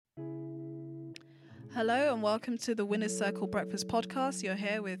Hello and welcome to the Winner's Circle Breakfast Podcast. You're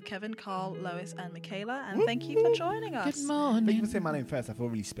here with Kevin, Carl, Lois and Michaela, and thank you for joining us. Good morning. Thank you for saying my name first. I feel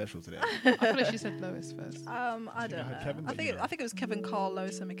really special today. I feel like she said Lois first. I don't know. Kevin, I think it was Kevin, Carl,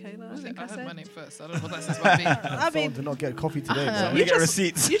 Lois and Michaela. I heard my name first. I don't know what that says about me. I mean, to not get coffee today. Uh-huh. So you get just,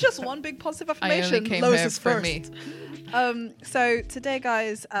 receipts. you just won big positive I only affirmation. came Lois here is for first. me. So today,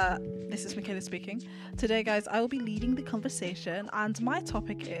 guys, this is Michaela speaking. Today, guys, I will be leading the conversation, and my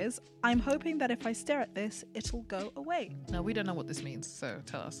topic is: I'm hoping that if I stare at this, it'll go away. No, we don't know what this means, so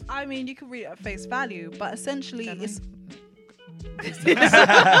tell us. I mean, you can read it at face value, but essentially, Can it's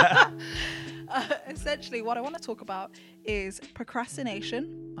essentially what I want to talk about is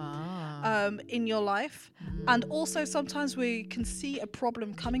procrastination in your life. And also sometimes we can see a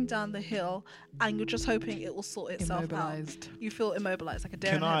problem coming down the hill and you're just hoping it will sort itself Immobilized. out. You feel immobilized, like a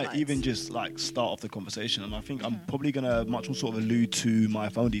deer Can in I headlights. even just like start off the conversation? And I think I'm probably gonna much more sort of allude to my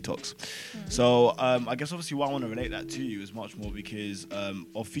phone detox. So I guess obviously why I want to relate that to you is much more because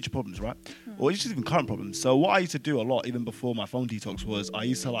of future problems, right? Or just even current problems. So what I used to do a lot even before my phone detox was I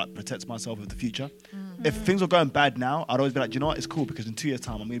used to like protect myself with the future. If things were going bad now, I'd always be like, you know what, it's cool because in 2 years'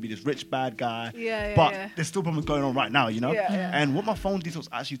 time I'm gonna be this rich bad guy. But there's still problems going on right now, you know? And what my phone detox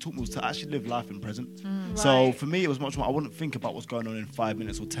actually taught me was to actually live life in present. So Right. for me, it was much more, I wouldn't think about what's going on in 5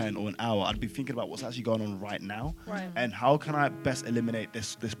 minutes or 10 or an hour. I'd be thinking about what's actually going on right now. Right. And how can I best eliminate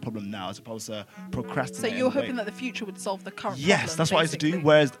this problem now as opposed to So procrastinating. you're and hoping wait. that the future would solve the current Yes, problem, that's what I used to do. basically.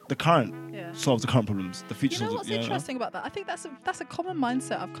 Whereas the current Yeah. solves the current problems. The future You know solves what's it. interesting about that? I think that's a common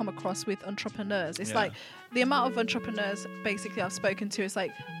mindset I've come across with entrepreneurs. It's Yeah. like the amount of entrepreneurs basically I've spoken to is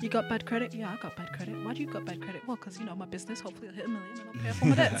like, you got bad credit? Yeah, I got bad credit. Why do you got bad credit? Well, because my business hopefully will hit 1 million and I'll pay off all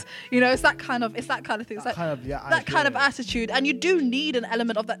my debts. It's that kind of thing. It's that kind of attitude, and you do need an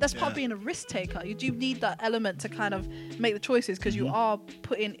element of that. That's part of being a risk taker. You do need that element to kind of make the choices because you are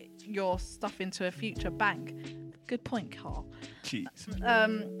putting your stuff into a future bank. Good point, Carl. Jeez.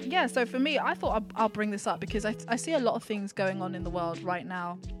 So for me, I thought I'll bring this up because I see a lot of things going on in the world right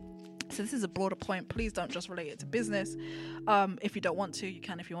now. So this is a broader point. Please don't just relate it to business. If you don't want to, you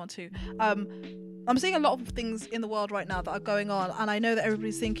can if you want to. I'm seeing a lot of things in the world right now that are going on, and I know that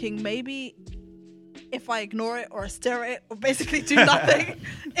everybody's thinking maybe if I ignore it or stare at it or basically do nothing,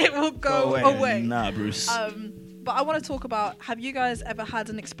 it will go away. Nah, Bruce. But I want to talk about, have you guys ever had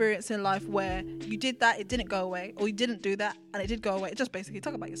an experience in life where you did that, it didn't go away, or you didn't do that and it did go away? Just basically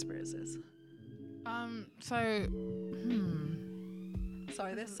talk about your experiences.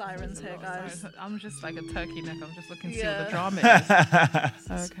 Sorry, there's sirens here, guys. Sorry, I'm just like a turkey neck. I'm just looking to see Yeah. what the drama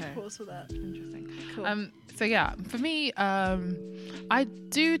is. Okay. Pause for that. Interesting. Cool. So yeah, for me, I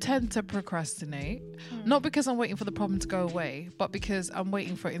do tend to procrastinate, not because I'm waiting for the problem to go away, but because I'm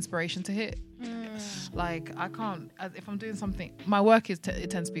waiting for inspiration to hit. Like I can't, if I'm doing something, my work it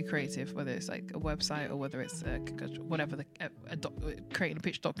tends to be creative, whether it's like a website or whether it's whatever creating a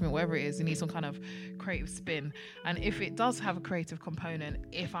pitch document, whatever it is, you need some kind of creative spin. And if it does have a creative component,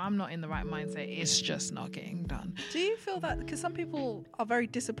 if I'm not in the right mindset, it's just not getting done. Do you feel that, because some people are very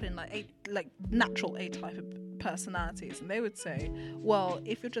disciplined, like natural A-type of personalities, and they would say, well,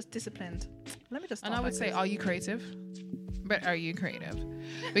 if you're just disciplined, let me just start And I would by say, this. are you creative? But are you creative?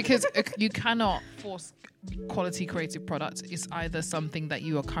 Because you cannot force quality creative product. It's either something that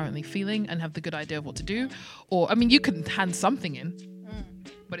you are currently feeling and have the good idea of what to do, or I mean, you can hand something in,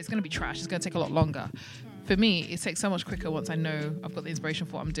 but it's going to be trash. It's going to take a lot longer. For me, it takes so much quicker once I know I've got the inspiration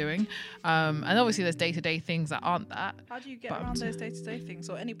for what I'm doing. And obviously there's day-to-day things that aren't that. How do you get But around those day-to-day things,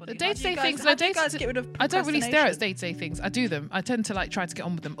 or anybody? The day-to-day things, How do you guys get rid of I don't really stare at procrastination? day-to-day things. I do them. I tend to like try to get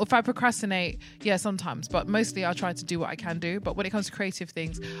on with them. If I procrastinate, yeah, sometimes, but mostly I'll try to do what I can do. But when it comes to creative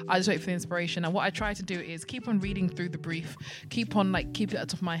things, I just wait for the inspiration. And what I try to do is keep on reading through the brief, keep it at the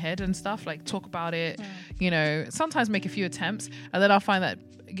top of my head and stuff, like talk about it, sometimes make a few attempts, and then I'll find that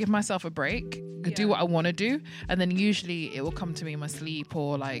give myself a break, do what I want to do, and then usually it will come to me in my sleep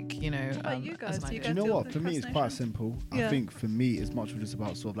or like, What about you guys? as an Do you idea. Do you know feel what? For me, it's quite procrastination? simple. Yeah. I think for me, it's much just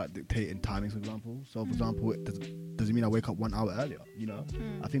about sort of like dictating timings, for example. So, for example, it doesn't mean I wake up 1 hour earlier,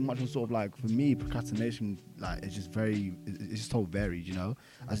 I think much more sort of like, for me, procrastination, like, it's just it's just so varied,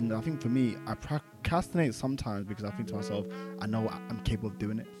 As in, I think for me, I procrastinate sometimes because I think to myself, I know I'm capable of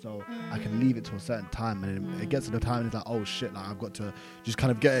doing it. So, I can leave it to a certain time, and then it gets to the time and it's like, oh shit, like, I've got to just kind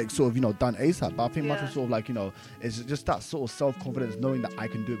of get it sort of, done ASAP. But I think much more sort of like, it's just that sort of self-confidence knowing that I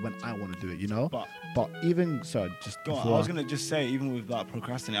can do it when I want to do it, But even, sorry, just Go on, before I was going to just say, even with that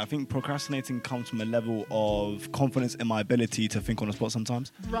procrastinating, I think procrastinating comes from a level of confidence in my ability to think on the spot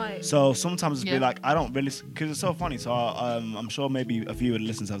sometimes. Right. So sometimes it's Yeah. be like, I don't really, because it's so funny. So I'm sure maybe a few of the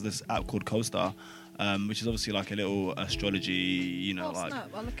listeners have this app called CoStar. which is obviously like a little astrology, you know, like snap.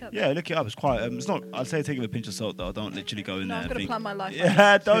 I'll look at yeah, look it up. It's quite. It's not. I'd say take it with a pinch of salt though. Don't literally go in No, there. I'm and gonna think, plan my life.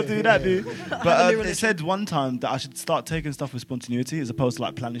 yeah, don't do that, dude. But it religion. said one time that I should start taking stuff with spontaneity as opposed to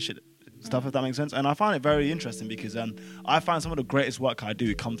like planning shit stuff, if that makes sense. And I find it very interesting because I find some of the greatest work I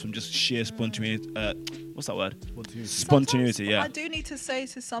do comes from just sheer spontaneity. What's that word? Spontaneity. Yeah. I do need to say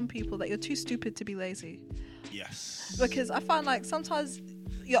to some people that you're too stupid to be lazy, Yes. because I find like sometimes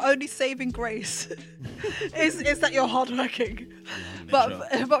your only saving grace is that you're hardworking.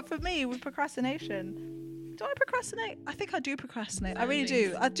 But for me, with procrastination, do I procrastinate? I think I do procrastinate. I really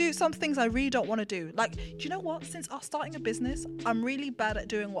do. I do some things I really don't want to do. Like, do you know what? Since starting a business, I'm really bad at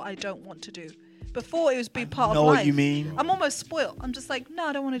doing what I don't want to do. Before it was be part of life. Know what you mean? I'm almost spoiled. I'm just like, no,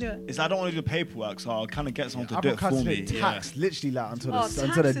 I don't want to do it. It's I don't want to do the paperwork, so I'll kind of get someone to I do it for me. procrastinate tax literally like until Oh, the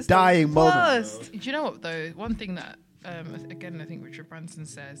tax is the dying moment. worst. Do you know what though? One thing that again I think Richard Branson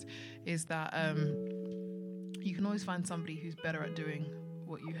says is that you can always find somebody who's better at doing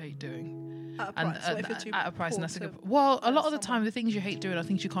what you hate doing. At a price. So if you're too At a price, poor and that's a to good. Well, a lot of the someone. time, the things you hate doing are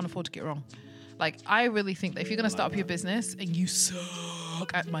things you can't afford to get wrong. Like, I really think that if you're going to start up your business and you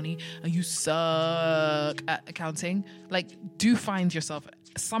suck at money and you suck at accounting, like, do find yourself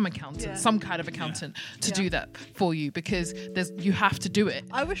some accountant, Yeah. some kind of accountant to Yeah. do that for you, because you have to do it.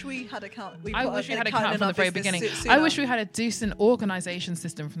 I wish we had account. I wish we had account from the very beginning. I wish we had a decent organization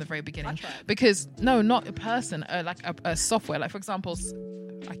system from the very beginning. tried. Because no, not a person, like a software. Like, for example,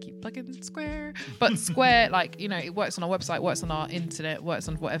 I keep plugging Square, but Square, like, you know, it works on our website, works on our internet, works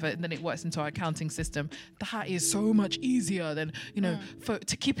on whatever, and then it works into our accounting system. That is so much easier than, you know,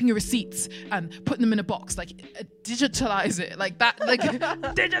 to keeping your receipts and putting them in a box. Like, digitalize it, like that, like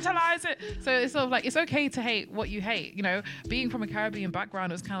digitalize it. So it's sort of like, it's okay to hate what you hate. You know, being from a Caribbean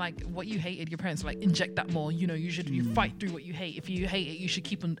background, it was kind of like what you hated. Your parents were like, inject that more. You know, you fight through what you hate. If you hate it, you should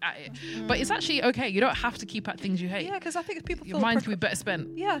keep on at it. But it's actually okay. You don't have to keep at things you hate. Yeah, because I think people Your feel mind can be better spent.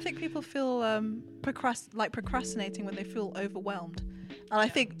 Yeah, I think people feel procrastinating when they feel overwhelmed, and I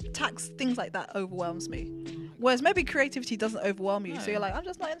think things like that overwhelms me. Whereas maybe creativity doesn't overwhelm you, so you're like, I'm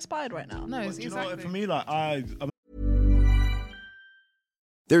just not inspired right now. No, But it's do you know what, exactly. for me, like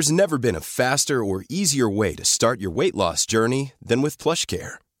There's never been a faster or easier way to start your weight loss journey than with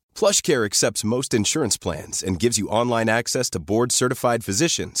PlushCare. PlushCare accepts most insurance plans and gives you online access to board-certified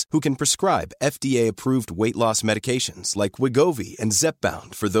physicians who can prescribe FDA-approved weight loss medications like Wegovy and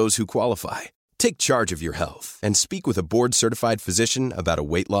Zepbound for those who qualify. Take charge of your health and speak with a board-certified physician about a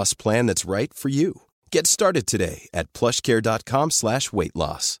weight loss plan that's right for you. Get started today at plushcare.com/weight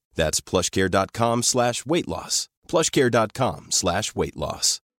loss. That's plushcare.com/weight loss. plushcare.com/weight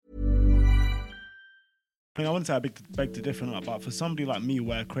loss. I wouldn't say I beg to differ on that, but for somebody like me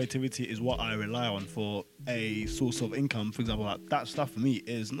where creativity is what I rely on for a source of income, for example, like that stuff for me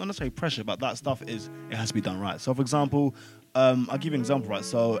is not necessarily pressure, but that stuff it has to be done right. So for example, I'll give you an example, right?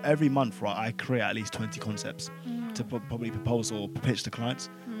 So every month, right, I create at least 20 concepts to probably propose or pitch to clients.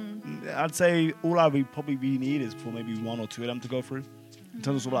 I'd say all I would probably really need is for maybe one or two of them to go through in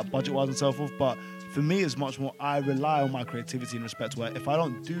terms of sort of like budget-wise and so forth. But for me, it's much more, I rely on my creativity in respect where if I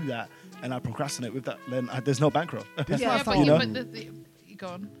don't do that and I procrastinate with that, then there's no bankroll. Yeah, but, You know? you go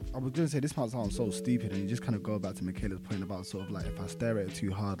on. I was going to say, this might sound so stupid, and you just kind of go back to Michaela's point about sort of like, if I stare at it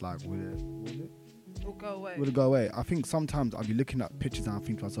too hard, like, It'll go away. would it go away? I think sometimes I'll be looking at pictures and I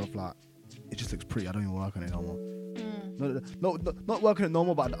think to myself, like, it just looks pretty. I don't even work on it no more. No, not working it no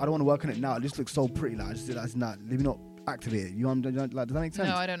more, but I don't want to work on it now. It just looks so pretty. Like, I just that's not. Let me not activate it. Like, does that make sense?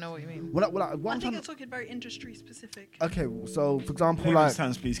 No, I don't know what you mean. One I time, think you're talking very industry specific. okay, so for example, Maybe like,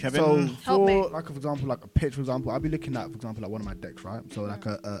 stands, please, Kevin. so Help me. for like, for example, like a pitch, for example, I'll be looking at, for example, like one of my decks, right? So like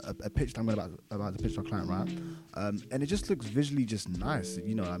a pitch that I'm about to pitch to a client, right? And it just looks visually just nice.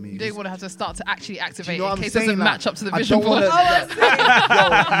 You know what I mean? You don't want to have to start to actually activate know it what in I'm case it saying? doesn't Like, match up to the I vision don't wanna-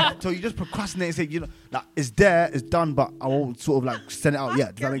 board. Yo, so you just procrastinate and say, you know, like it's there, it's done, but I won't sort of like send it out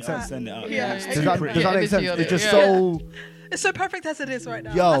yet. Does that make sense? Send it out. Yeah. Does that make Energy sense? on It's it, just yeah. so, It's so perfect as it is right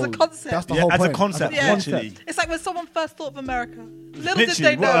now. yo, as a concept. that's the Yeah, whole as a point. concept, Yeah. literally. It's like when someone first thought of America. Little did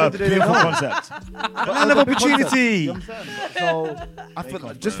Literally, they what know. a beautiful concept. Land of opportunity. So, I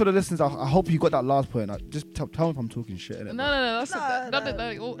feel, just for the listeners, I hope you got that last point. Just tell me if I'm talking shit. innit? No, that's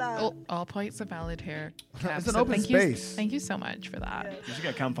No. all points are valid here. It's an open space. Thank you so much for that. You should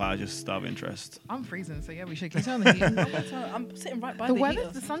get a campfire just out of interest. I'm freezing, so yeah, we should keep on the heat. I'm sitting right by The the weather,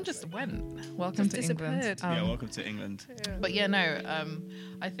 heater. the sun just went. Welcome Just to England. disappeared. Yeah, welcome to England. But yeah, no,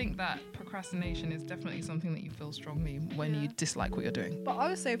 I think that procrastination is definitely something that you feel strongly when you dislike what you're doing. But I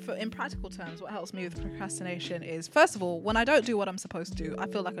would say, in practical terms, what helps me with procrastination is, first of all, when I don't do what I'm supposed to do, I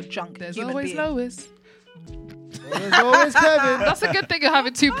feel like a junk There's human always being. Lois. There's always Kevin. That's a good thing of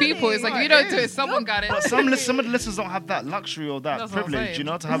having two people. It's like, if you don't do it, someone got it. But some of the listeners don't have that luxury or that That's what I'm privilege, saying. you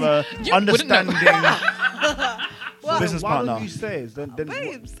know, to have a You wouldn't know. understanding business Why partner. don't you say it? Then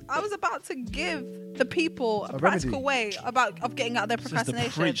Babes, I was about to give the people a A practical remedy. way of getting out of their Sister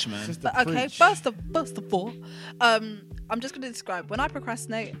procrastination. preach, man. Sister But, okay, preach. first of all, I'm just going to describe when I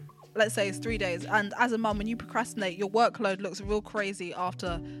procrastinate. Let's say it's 3 days, and as a mum, when you procrastinate, your workload looks real crazy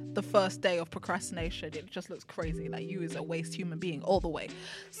after the first day of procrastination. It just looks crazy, like you is a waste human being all the way.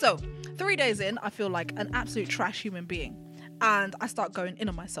 So 3 days in, I feel like an absolute trash human being. And I start going in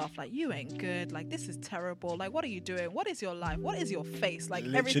on myself, like, you ain't good, like, this is terrible, like, what are you doing, what is your life, what is your face, like,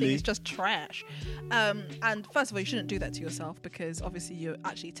 everything Literally. is just trash. And first of all, you shouldn't do that to yourself, because obviously you're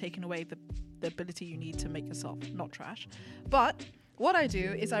actually taking away the ability you need to make yourself not trash. But what I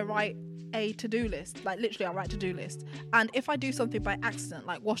do is I write a to-do list, like literally I write a to-do list, and if I do something by accident,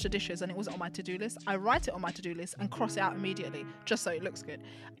 like wash the dishes and it wasn't on my to-do list, I write it on my to-do list and cross it out immediately just so it looks good,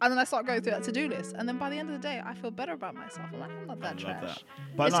 and then I start going through that to-do list, and then by the end of the day I feel better about myself. I'm like, I'm not that I love trash. that.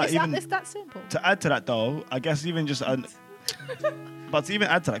 But It's, no, it's, even that, it's that simple. to add to that though, I guess even just but to even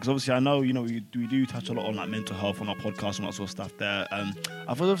add to that, because obviously I know, you know, we do touch a lot on like mental health on our podcast and that sort of stuff there.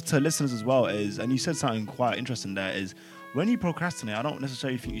 I thought to listeners as well is, and you said something quite interesting there, is when you procrastinate, I don't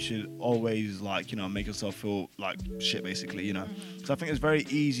necessarily think you should always, like, you know, make yourself feel like shit, basically, you know. So I think it's very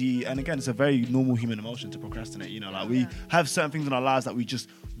easy, and again, it's a very normal human emotion to procrastinate, you know, like we have certain things in our lives that we just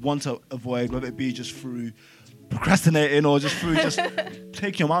want to avoid, whether it be just through procrastinating or just through just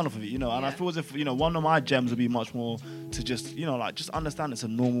taking your mind off of it, you know. And I feel as if, you know, one of my gems would be much more to just, you know, like just understand it's a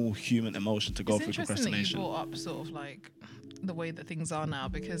normal human emotion to go It's through interesting that you procrastination. brought up sort of like the way that things are now,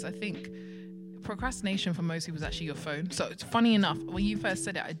 because I think procrastination for most people is actually your phone. So it's funny enough, when you first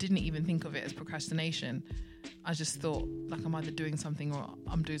said it, I didn't even think of it as procrastination. I just thought like I'm either doing something or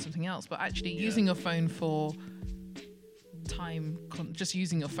I'm doing something else. But actually using your phone for just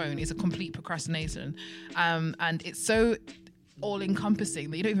using your phone is a complete procrastination, and it's so all-encompassing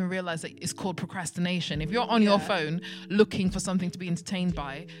that you don't even realize that it's called procrastination. If you're on your phone looking for something to be entertained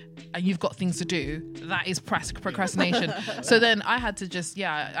by and you've got things to do, that is procrastination. So then I had to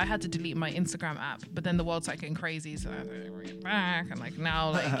delete my Instagram app, but then the world started getting crazy, so I bring it back, and like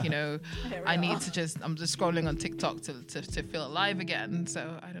now, like, you know, I'm just scrolling on TikTok to feel alive again.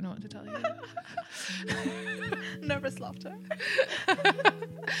 So I don't know what to tell you. Nervous laughter.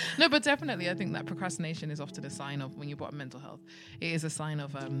 No, but definitely I think that procrastination is often a sign of, when you brought up mental health, it is a sign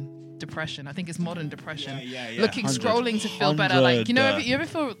of depression. I think it's modern depression. Yeah. Looking, 100, scrolling to feel better. Like, you know, 100.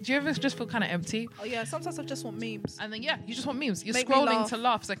 do you ever just feel kind of empty? Oh yeah, sometimes I just want memes. And then, you just want memes. You're Make me scrolling laugh. to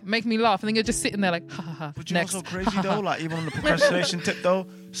laugh. It's like, make me laugh. And then you're just sitting there like, ha ha ha. But you know Next. what's so crazy though? Like, even on the procrastination tip though,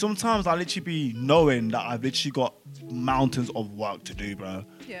 sometimes I literally be knowing that I've literally got mountains of work to do, bro.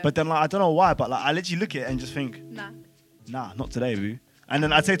 Yeah. But then, like, I don't know why, but like I literally look at it and just think, Nah. not today, boo. And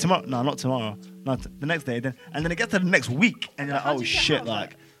then I'd say tomorrow, no, not tomorrow, the next day, and then it gets to the next week, and you're like, How'd oh you get out shit, of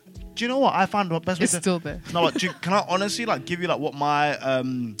like, do you know what I found the best way It's to? still there. No, like, can I honestly like give you like what my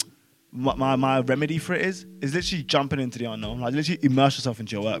my remedy for it is literally jumping into the unknown, like literally immerse yourself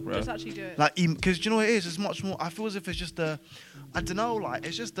into your work, bro. Just actually do it. Like, because do you know what it is? It's much more. I feel as if it's just I don't know, like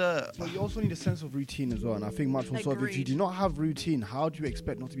it's just But you also need a sense of routine as well, and I think much more so if you Agreed. do not have routine, how do you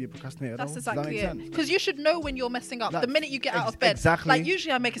expect not to be a procrastinator? That's though? Does that exactly make it. sense? Because you should know when you're messing up. That- The minute you get out of bed. exactly. Like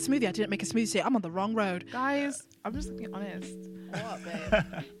usually I make a smoothie. I didn't make a smoothie today. I'm on the wrong road. Guys, I'm just being honest. What, babe?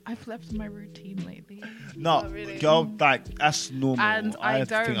 I've left my routine lately. no, Oh, really? girl, like that's normal. And I think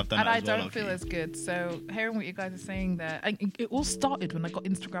don't, I've done and that I as well, don't feel low-key. as good. So hearing what you guys are saying there, it all started when I got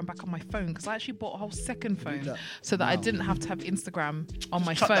Instagram back on my phone, because I actually bought a whole second phone that so that I didn't have to have Instagram on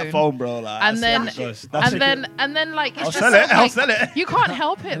my Chuck phone. that phone, bro. Like, And then, that's and then, like, it's I'll just sell sort it. of I'll like, sell it. you can't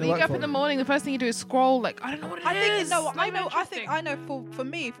help it. And You work get up for in the it. morning, the first thing you do is scroll. Like, I don't know what it is. I think Not I even know. interesting. I know. For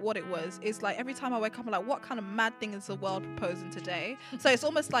me, what it was is like every time I wake up, I'm like, what kind of mad thing is the world proposing today? So it's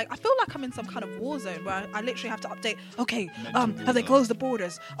almost like I feel like I'm in some kind of war zone where I literally have to update. Okay, have they closed the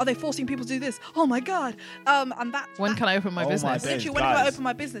borders? Are they forcing people to do this? Oh my god! And that. When can I open my Oh my business? days. Literally, whenever I guys. open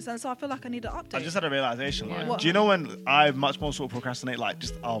my business, and so I feel like I need an update. I just had a realization. Yeah. Like, What? do you know when I much more sort of procrastinate? Like,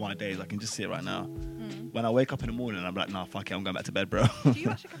 just my days. I can just see it right now. When I wake up in the morning, I'm like, nah, fuck it, I'm going back to bed, bro. Do you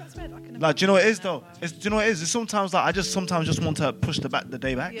actually go back to bed? I can Like, do you know what it is though? Do you know what it is? It's sometimes like I just want to push the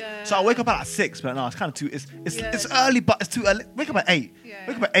day back. Yeah. So I wake up at like 6, but no, it's kind of too. It's Yeah. early, but it's too early. Wake up at 8. Yeah.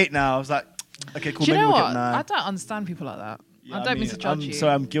 Wake up at 8 now. I was like, okay, cool. Do you maybe know we'll what? get 9. I don't understand people like that. I don't mean to judge you. So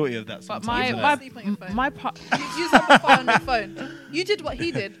I'm guilty of that. But sometimes, my- innit? my part. You Zombified on your phone. You did what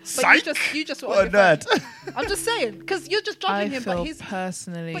he did, but Psych. you just What a on your phone. nerd. I'm just saying, because you're just I judging him, but feel he's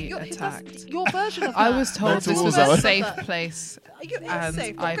personally but attacked. that's your version of that. I was told Mental this was walls a out. safe place. It's and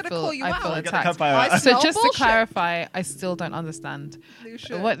safe. I I'm gonna feel call you I out. feel Get the attacked. campfire out. I So smell just bullshit. to clarify, I still don't understand. You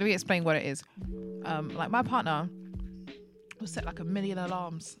should. Let me explain what it is. Like my partner will set like 1 million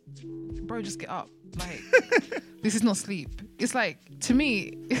alarms. Bro, just get up. Like this is not sleep. It's like, to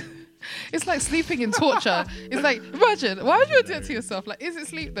me, it's like sleeping in torture. It's like, imagine, why would you do it to yourself? Like, is it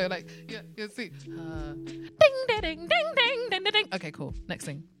sleep though? Like, yeah, you're asleep. Ding, ding, ding, ding, ding, ding, ding. Okay, cool. Next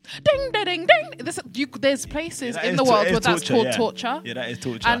thing. Ding, ding, ding, ding. There's places That in is the tor- world it is where that's torture, called yeah. torture. Yeah, that is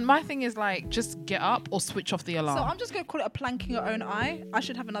torture. And my thing is like, just get up or switch off the alarm. So I'm just going to call it a planking your own eye. I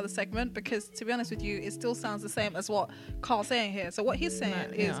should have another segment because, to be honest with you, it still sounds the same as what Carl's saying here. So what he's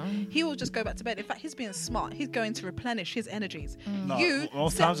saying is he will just go back to bed. In fact, he's being smart. He's going to replenish his energies. No, You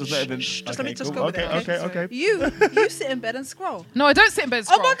most sit- times it's not even. Shh, just okay, let me just cool. go with it. Okay. You sit in bed and scroll. No, I don't sit in bed and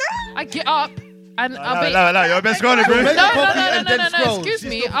Oh scroll. my God. I get up and I'll be... No, you're best scrolling, bro. Make a No, coffee and then scroll. excuse She's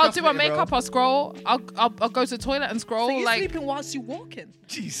me. still I'll do my procrastinating, makeup, bro. I'll scroll. I'll go to the toilet and scroll. So you're like, sleeping whilst you're walking.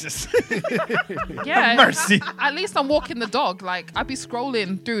 Jesus. yeah. mercy. At least I'm walking the dog. Like, I'd be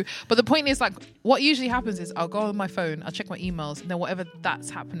scrolling through. But the point is, like, what usually happens is I'll go on my phone, I'll check my emails, and then whatever that's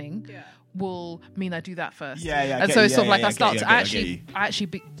happening will mean I do that first. Yeah, I And get so you, it's sort of yeah, like yeah, I start I to get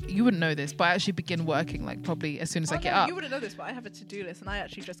you. you wouldn't know this, but I actually begin working like probably as soon as I get up. You wouldn't know this, but I have a to-do list, and I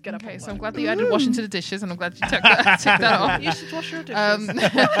actually just get up. Okay, and so I'm work. glad that you added washing to the dishes, and I'm glad you took that off. You should wash your dishes.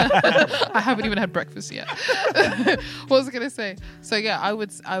 I haven't even had breakfast yet. What was I gonna say? So yeah, I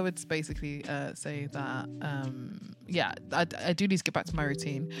would basically say that I do need to get back to my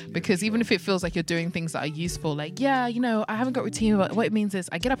routine, because even if it feels like you're doing things that are useful, like I haven't got routine, but what it means is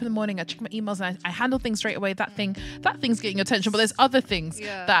I get up in the morning, I check my emails, and I handle things straight away. That thing's getting your attention, but there's other things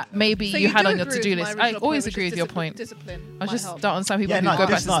that maybe So you had do on your agree to-do with my list. I original always point, agree which with is your point. Discipline. I might just help. don't understand people Yeah, who no, go back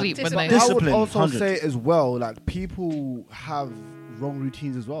to discipline. sleep when Discipline. they. I would Discipline, also 100. say as well, like people have wrong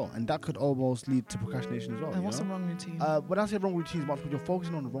routines as well, and that could almost lead to procrastination as well. And you what's know? the wrong routine? When I say wrong routines, much you're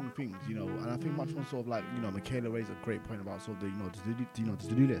focusing on the wrong things, and I think much more sort of like, Michaela raised a great point about sort of the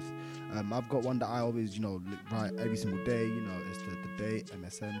to-do list. I've got one that I always, write every single day. It's the date,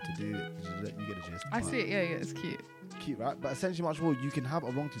 MSN, to do. You get the gist. I see it. Yeah, it's cute. Cute, right? But essentially, much more, you can have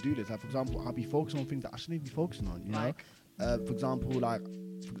a wrong to-do list. Like, for example, I'll be focusing on things that I shouldn't be focusing on. Like? For example, like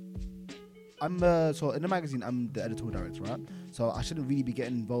I'm so in the magazine, I'm the editorial director, right? So I shouldn't really be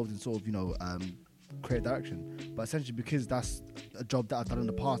getting involved in sort of creative direction. But essentially, because that's a job that I've done in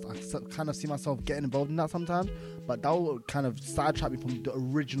the past, I kind of see myself getting involved in that sometimes. But that will kind of sidetrack me from the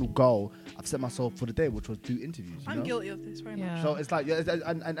original goal I've set myself for the day, which was do interviews. I'm guilty of this very much. Yeah. So it's like,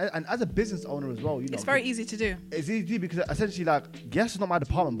 and as a business owner as well, It's very easy to do. it's easy because essentially, like, yes, it's not my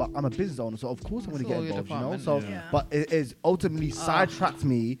department, but I'm a business owner, so of course I'm going to It's get all your involved, department. So, Yeah. but it is ultimately sidetracked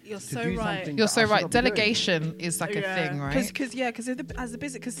me You're to so do right. something. You're that so I should right. not be doing. Delegation is like a thing, right? Because as a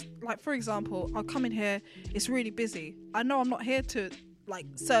business, because like for example, I'll come in here, it's really busy. I know I'm not here to like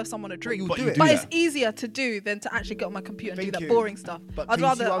serve someone a drink, you but do it. it's easier to do than to actually get on my computer and Thank do that you. boring stuff. But I'd can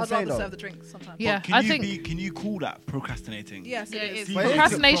you see rather what I'm saying, though? serve the drinks sometimes. Yeah, Can I you think can you call that procrastinating? Yes, yeah, it it is. is. But it is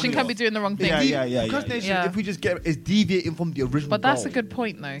Procrastination from can be your- doing the wrong thing. Yeah. Procrastination, Yeah. if we just get, is deviating from the original But that's goal. a good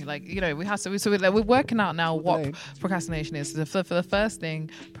point, though. Like, we have to. So we're working out now what Okay. procrastination is. So for the first thing,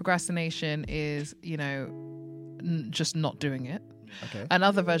 procrastination is just not doing it. Okay.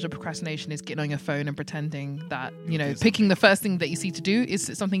 Another version of procrastination is getting on your phone and pretending that do picking the first thing that you see to do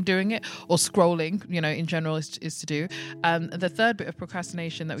is something doing it, or scrolling. In general is to do. The third bit of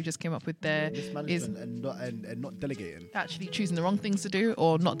procrastination that we just came up with there is Mismanagement and not delegating. actually choosing the wrong things to do,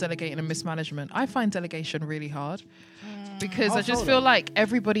 or not delegating and mismanagement. I find delegation really hard because I just feel like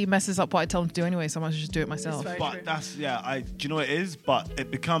everybody messes up what I tell them to do anyway, so I might just do it myself. very But true. that's do you know what it is? But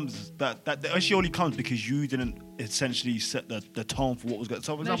it becomes that actually only comes because you didn't essentially set the tone for what was going.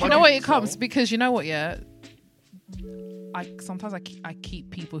 So for example, You know what it comes because you know what? Yeah, sometimes I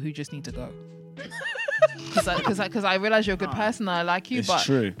keep people who just need to go. Because I realize you're a good person and I like you, It's but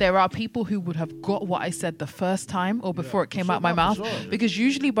true. there are people who would have got what I said the first time or before it came out my for mouth. sure. Because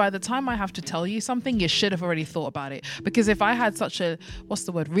usually by the time I have to tell you something, you should have already thought about it. Because if I had such a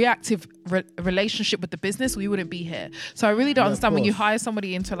reactive relationship with the business, we wouldn't be here. So I really don't understand when you course. hire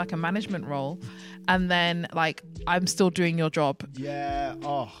somebody into like a management role, and then like I'm still doing your job. Yeah.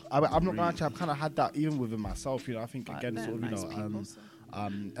 I'm not gonna lie. I've kind of had that even within myself. I think again, they're sort of, nice people, so.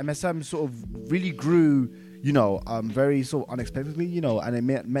 MSM sort of really grew, very sort of unexpectedly, and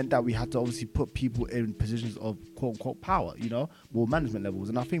it meant that we had to obviously put people in positions of quote unquote power, more management levels.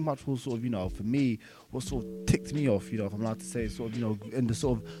 And I think much more sort of, for me, what sort of ticked me off, if I'm allowed to say, sort of, in the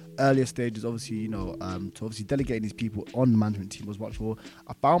sort of earlier stages, obviously, to obviously delegating these people on the management team was much more.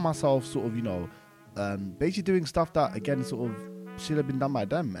 I found myself sort of, basically doing stuff that, again, sort of, should have been done by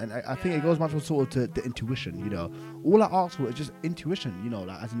them. And I think it goes much more sort of to the intuition, all I ask for is just intuition,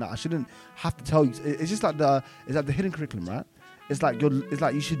 like as in that I shouldn't have to tell you. It's just like the hidden curriculum, right? It's like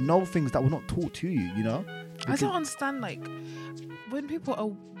you should know things that were not taught to you, I don't understand, like, when people are,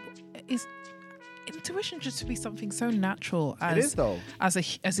 is intuition just to be something so natural as it is, though, as a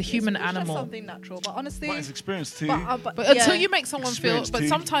human animal. Something natural, but honestly, But it's experience too. But until you make someone feel, Experience but too.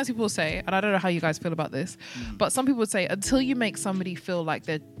 sometimes people say, and I don't know how you guys feel about this, but some people say until you make somebody feel like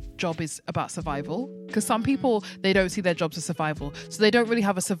their job is about survival, because some people, they don't see their jobs as survival, so they don't really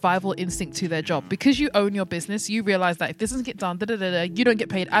have a survival instinct to their job. Because you own your business, you realize that if this doesn't get done, you don't get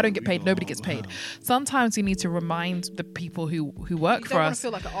paid, I don't get paid, nobody gets paid. Sometimes you need to remind the people who work for us.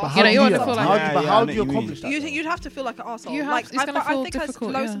 Feel like an But arsehole. you want to feel like how do you accomplish that? You'd have to feel like an arsehole. You have- Like, it's gonna feel I think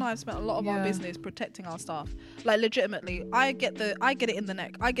difficult, Lois yeah. and I have spent a lot of our Yeah. business protecting our staff. Like, legitimately, I get it in the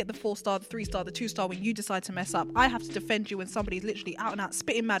neck. I get the 4-star, the 3-star, the 2-star when you decide to mess up. I have to defend you when somebody's literally out and out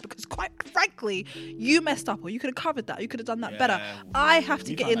spitting mad because, quite frankly, you messed up, or you could have covered that, you could have done that better. I have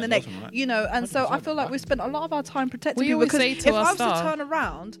to You get can't in the let neck, go of them, right? And so I feel like we've spent a lot of our time protecting We you, always because say to if our I was staff- to turn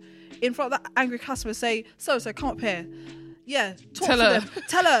around in front of that angry customer, say, so come up here. Yeah, talk Tell to her. them.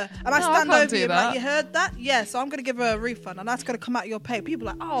 Tell her. And I No, I stand can't over do you, that. like, you heard that? Yeah, so I'm going to give her a refund, and that's going to come out of your pay. People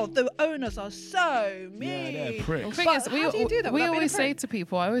are like, oh, the owners are so mean. Yeah, they're pricks. The thing But is, how do you do that we without being a always say prick? to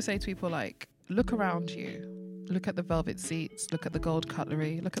people, I always say to people, like, look around you. Look at the velvet seats, look at the gold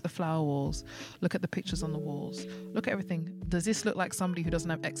cutlery, look at the flower walls, look at the pictures on the walls, look at everything. Does this look like somebody who doesn't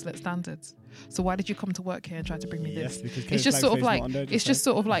have excellent standards? So why did you come to work here and try to bring me Yes, this? because It's Kate just sort of Flag's face like, not on there, it's just just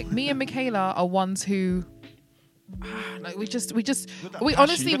saying. sort of like me and Michaela are ones who, like we that we passion,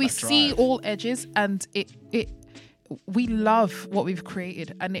 honestly, you got we that see drive. all edges, and we love what we've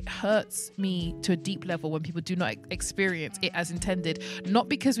created, and it hurts me to a deep level when people do not experience it as intended, not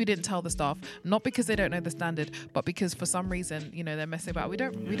because we didn't tell the staff, not because they don't know the standard, but because for some reason, they're messing about. We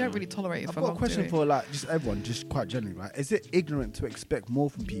don't really tolerate it. I've for got a long question doing. for like just everyone, just quite generally, right? Is it ignorant to expect more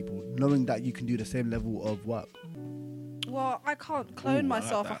from people, knowing that you can do the same level of work? Well, I can't clone Ooh, I like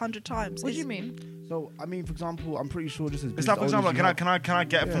myself that. 100 times. What do you It's- mean? So, I mean, for example, I'm pretty sure this is. It's like, for example, can I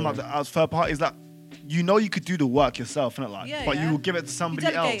get it from like as third parties that you could do the work yourself, innit? Like, Yeah, but yeah. you will give it to somebody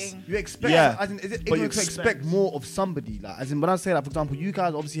else. delegating. You expect, Yeah. as in, is it But you ignorant to expect more of somebody? Like, as in, when I say that, for example, you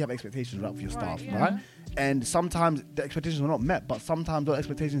guys obviously have expectations, right, for your staff, yeah. right? And sometimes the expectations are not met, but sometimes those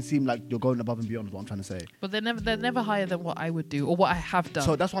expectations seem like you're going above and beyond. Is what I'm trying to say. But they're never higher than what I would do or what I have done.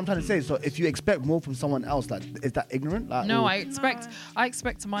 So that's what I'm trying to say. So if you expect more from someone else, like, is that ignorant? Like, No, or- I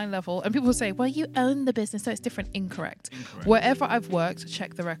expect to my level. And people say, well, you own the business, so it's different. Incorrect. Wherever I've worked,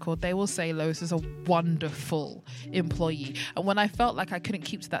 check the record, they will say Lois is a wonderful employee. And when I felt like I couldn't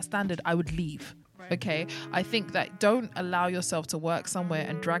keep to that standard, I would leave. Okay, I think that don't allow yourself to work somewhere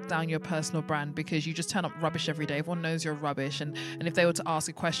and drag down your personal brand because you just turn up rubbish every day. Everyone knows you're rubbish, and if they were to ask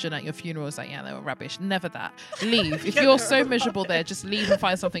a question at your funeral, it's like, yeah, they were rubbish. Never that. Leave. If you're so miserable there, just leave and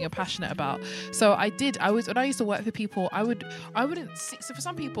find something you're passionate about. So when I used to work for people, I wouldn't see. So for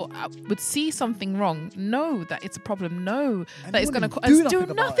some people, I would see something wrong, know that it's a problem, know And that it's you going to wouldn't do do nothing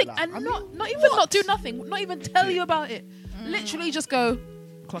about nothing, it, like, and I mean, not even not do nothing, not even tell you about it. Literally just go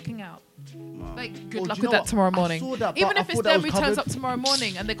clocking out. Like, good Well, luck do you with know that what? tomorrow I morning. saw that, but Even I if it's thought that them was who turns covered. up tomorrow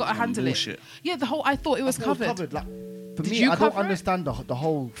morning and they got to handle bullshit. it. Yeah, I thought it was I thought it covered. Like, for Did me, you I don't cover it? understand the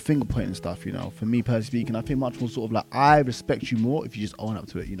whole finger pointing stuff. For me personally speaking, I think much more sort of like I respect you more if you just own up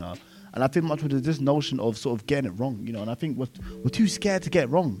to it. And I think much more there's this notion of sort of getting it wrong. And I think we're too scared to get it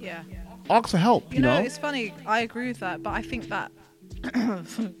wrong. Yeah. Ask for help. You know, it's funny. I agree with that, but I think that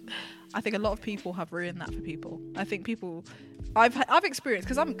I think a lot of people have ruined that for people. I think people, I've experienced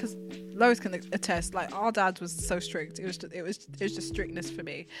because Lois can attest. Like, our dad was so strict. It was just strictness for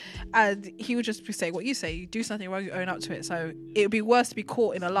me, and he would just say what you say. You do something wrong, you own up to it. So it would be worse to be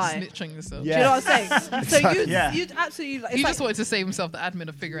caught in a lie. Snitching yourself. Yeah. Do you know what I'm saying? So Yeah. you'd absolutely. It's He like, just wanted to save himself the admin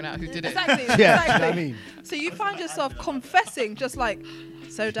of figuring out who did it. exactly. Yeah, exactly. you know what I mean? So you find yourself confessing, just like,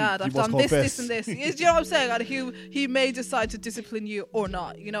 so Dad, I've must done this, confess. this, and this. You know what I'm saying? Like, he may decide to discipline you or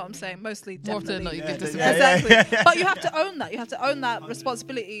not. You know what I'm saying? Mostly, More often than definitely. not, you've been Yeah, disappointed. Exactly. But you have to own that. that. You have to own that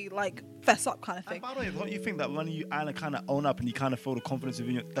responsibility, like fess up kind of And thing. by the way, don't you think that when you kind of own up and you kind of feel the confidence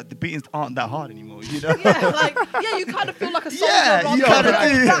within you, that the beatings aren't that hard anymore? You know? You kind of feel like a soldier. Yeah, rather you than kinda a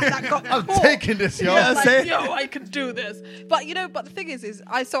do. rat that got I'm caught. taking this, yo. Yeah, Like, say- yo, I can do this. But but the thing is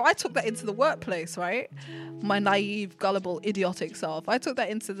I took that into the workplace, right? My naive, gullible, idiotic self. I took that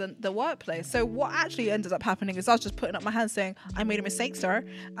into the workplace. So what actually ended up happening is I was just putting up my hand saying, I made a mistake, sir.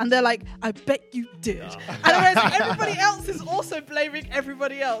 And they're like, I bet you did. And whereas everybody else is also blaming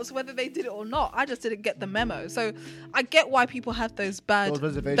everybody else, whether they did it or not. I just didn't get the memo. So I get why people have those bad, Those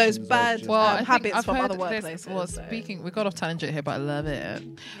reservations those of bad just- Well, I think habits I've from heard other this- workplaces. Well, so. we got off tangent here, but I love it.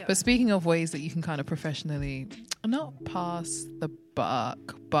 But speaking of ways that you can kind of professionally, not pass the buck,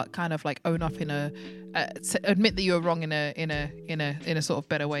 but kind of like own up in admit that you're wrong in a sort of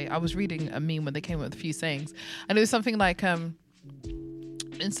better way. I was reading a meme when they came up with a few sayings, and it was something like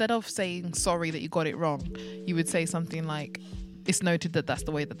instead of saying sorry that you got it wrong, you would say something like, it's noted that that's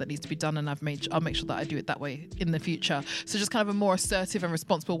the way that needs to be done, and I'll make sure that I do it that way in the future. So just kind of a more assertive and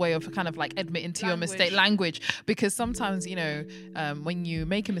responsible way of kind of like admitting to your mistake, language, because sometimes when you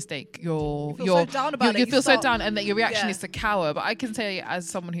make a mistake, you feel so down about it, you you feel so start- down, and that your reaction Yeah. is to cower. But I can say, as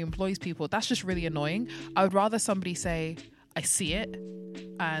someone who employs people, that's just really annoying. I would rather somebody say, I see it,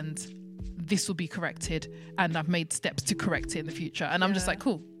 and this will be corrected, and I've made steps to correct it in the future. And I'm just like,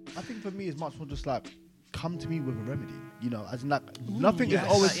 cool. I think for me, it's much more just like, come to me with a remedy. As in like, nothing yes.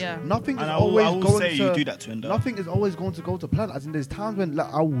 is always, Yeah. nothing is And I will always going say to. you do that to Endo. Nothing is always going to go to plan. As in, there's times when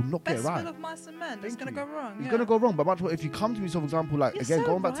like, I will not get Best it right. will of mice and men. It's Thank going to you. go wrong. It's yeah. gonna go wrong. But much more, if you come to me, so for example, like You're again, so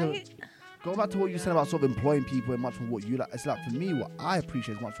going back to what you said about sort of employing people and much more what you like. It's like for me, what I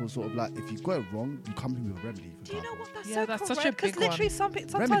appreciate is much more sort of like, if you got it wrong, you come to me with a remedy. For Do you know example. what? That's Yeah, so that's correct. such a Because big literally,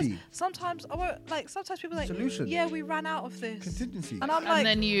 one. Remedy. sometimes people are like Solution. Yeah, we ran out of this. Contingency. And I'm like,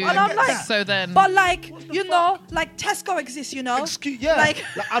 And then but like like Tesco exists, Yeah, Like,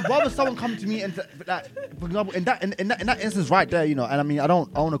 I'd rather someone come to me and like, for example, in that instance right there, and I mean, I don't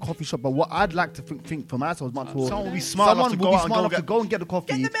own a coffee shop, but what I'd like to think for myself is much more. Someone will be smart enough to go out and go get- go and get the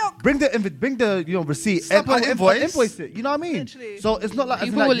coffee, Get the milk. bring the receipt, Slap and an invoice it. You know what I mean? Literally. So it's not like as in,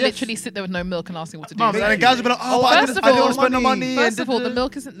 People like, will yes, literally sit there with no milk and ask you what to do. Mum, and the guys will be like, oh, First I of didn't want to all, spend no money. First of all, the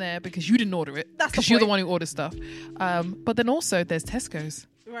milk isn't there because you didn't order it. That's the because you're the point. one who orders stuff. But then also there's Tesco's.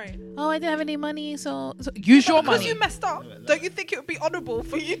 right. Oh, I didn't have any money, so use your Because money. you messed up, don't you think it would be honourable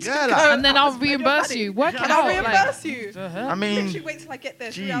for you to Yeah, go like- and then "I'll I'll spend your reimburse money," you. Work it and I'll out. reimburse you. I mean, Literally wait till I get there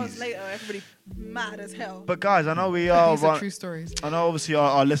 3 hours jeez. later, everybody mad as hell. But guys, I know we are. These are true stories. I know obviously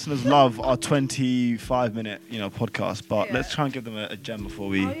our listeners love our 25-minute podcast, but Yeah. let's try and give them a gem before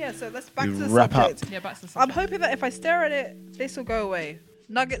we. Oh yeah, so let's back we to the wrap up. subject. Yeah, back to the I'm subject. hoping that if I stare at it, this will go away.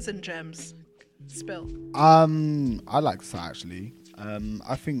 Nuggets and gems. Spill. I like that actually.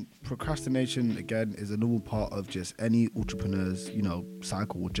 I think procrastination again is a normal part of just any entrepreneur's,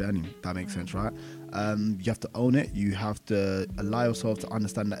 cycle or journey. That makes sense, right? You have to own it. You have to allow yourself to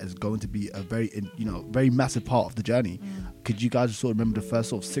understand that it's going to be a very massive part of the journey. Could you guys sort of remember the first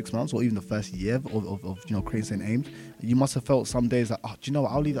sort of 6 months or even the first year of creating St. Aims? You must have felt some days like, oh, do you know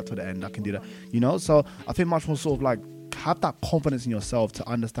what? I'll leave that to the end. I can do that. So I think much more sort of like have that confidence in yourself to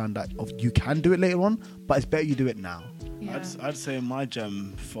understand that you can do it later on, but it's better you do it now. Yeah. I'd say my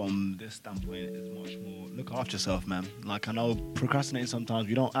gem from this standpoint is much more look after yourself, man. Like, I know procrastinating sometimes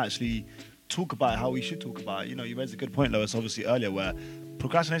we don't actually talk about how we should talk about it. You raised a good point, Lois, obviously earlier, where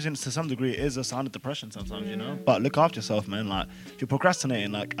procrastination to some degree is a sign of depression sometimes, But look after yourself, man. Like, if you're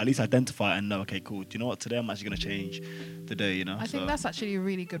procrastinating, like, at least identify it and know, okay, cool. Do you know what? Today I'm actually going to change the day, I think that's actually a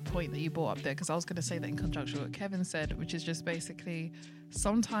really good point that you brought up there, because I was going to say that in conjunction with what Kevin said, which is just basically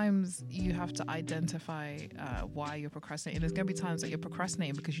sometimes you have to identify why you're procrastinating. There's going to be times that you're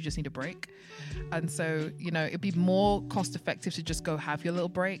procrastinating because you just need a break. And so, it'd be more cost effective to just go have your little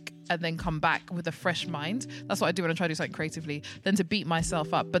break and then come back with a fresh mind. That's what I do when I try to do something creatively, than to beat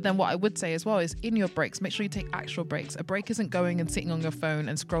myself up. But then what I would say as well is in your breaks, make sure you take actual breaks. A break isn't going and sitting on your phone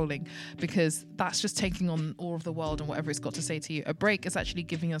and scrolling, because that's just taking on all of the world and whatever it's got to say to you. A break is actually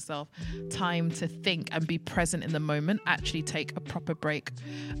giving yourself time to think and be present in the moment, actually take a proper break,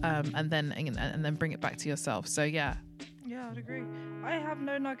 and then bring it back to yourself. So yeah. Yeah, I'd agree. I have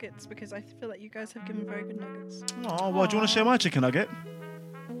no nuggets because I feel like you guys have given very good nuggets. Oh, well, do you want to share my chicken nugget?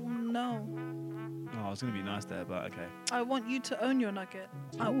 No. Oh, I was going to be nice there, but okay. I want you to own your nugget.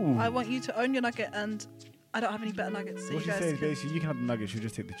 Ooh. I want you to own your nugget, and I don't have any better nuggets. So What you she guys says can... basically, you can have the nuggets, you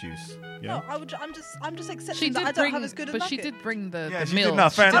just take the juice. Yeah. No, I'm just accepting She that did I don't bring, have as good a but nugget. she did bring the Yeah, she meal. did. No,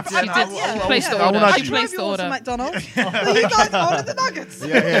 fair enough. She Yeah, did. no, She I- placed the I order. will She nudge placed you the all to order. McDonald's. You guys ordered the nuggets.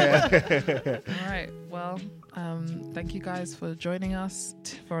 Yeah. All right. Well, Thank you guys for joining us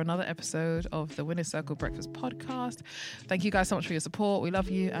for another episode of the Winner's Circle Breakfast podcast. Thank you guys so much for your support. We love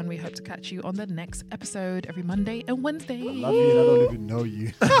you, and we hope to catch you on the next episode every Monday and Wednesday. I love you and I don't even know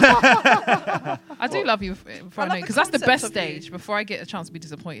you. I do love you before I know you, because that's the best stage. Before I get a chance to be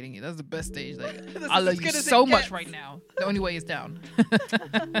disappointed in you, that's the best stage. Like, I love you so much right now. The only way is down.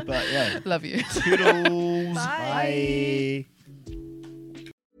 But yeah, Love you. toodles. Bye.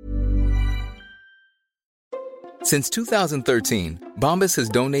 Since 2013, Bombas has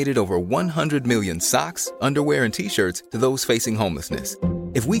donated over 100 million socks, underwear, and T-shirts to those facing homelessness.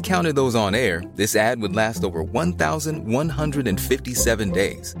 If we counted those on air, this ad would last over 1,157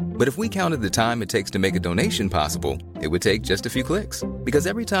 days. But if we counted the time it takes to make a donation possible, it would take just a few clicks. Because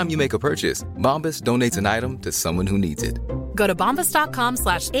every time you make a purchase, Bombas donates an item to someone who needs it. Go to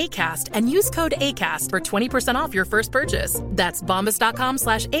bombas.com/ACAST and use code ACAST for 20% off your first purchase. That's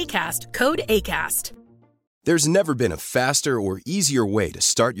bombas.com/ACAST, code ACAST. There's never been a faster or easier way to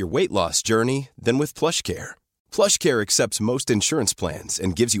start your weight loss journey than with PlushCare. PlushCare accepts most insurance plans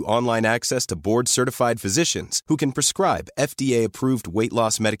and gives you online access to board-certified physicians who can prescribe FDA-approved weight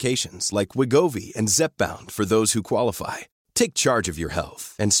loss medications like Wegovy and Zepbound for those who qualify. Take charge of your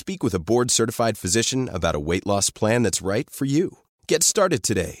health and speak with a board-certified physician about a weight loss plan that's right for you. Get started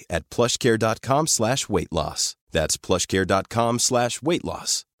today at plushcare.com/weight loss. That's plushcare.com/weight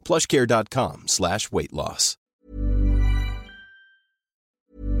loss. plushcare.com/weight loss.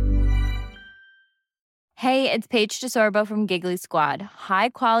 Hey, it's Paige DeSorbo from Giggly Squad. High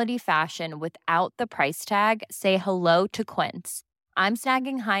quality fashion without the price tag. Say hello to Quince. I'm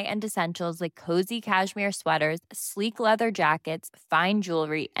snagging high-end essentials like cozy cashmere sweaters, sleek leather jackets, fine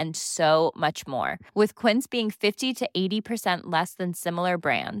jewelry, and so much more. With Quince being 50 to 80% less than similar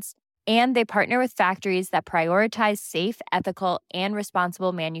brands. And they partner with factories that prioritize safe, ethical, and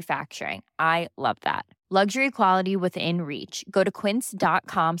responsible manufacturing. I love that. Luxury quality within reach. Go to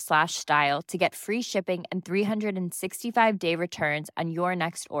quince.com/style to get free shipping and 365-day returns on your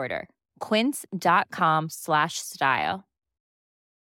next order. Quince.com/style.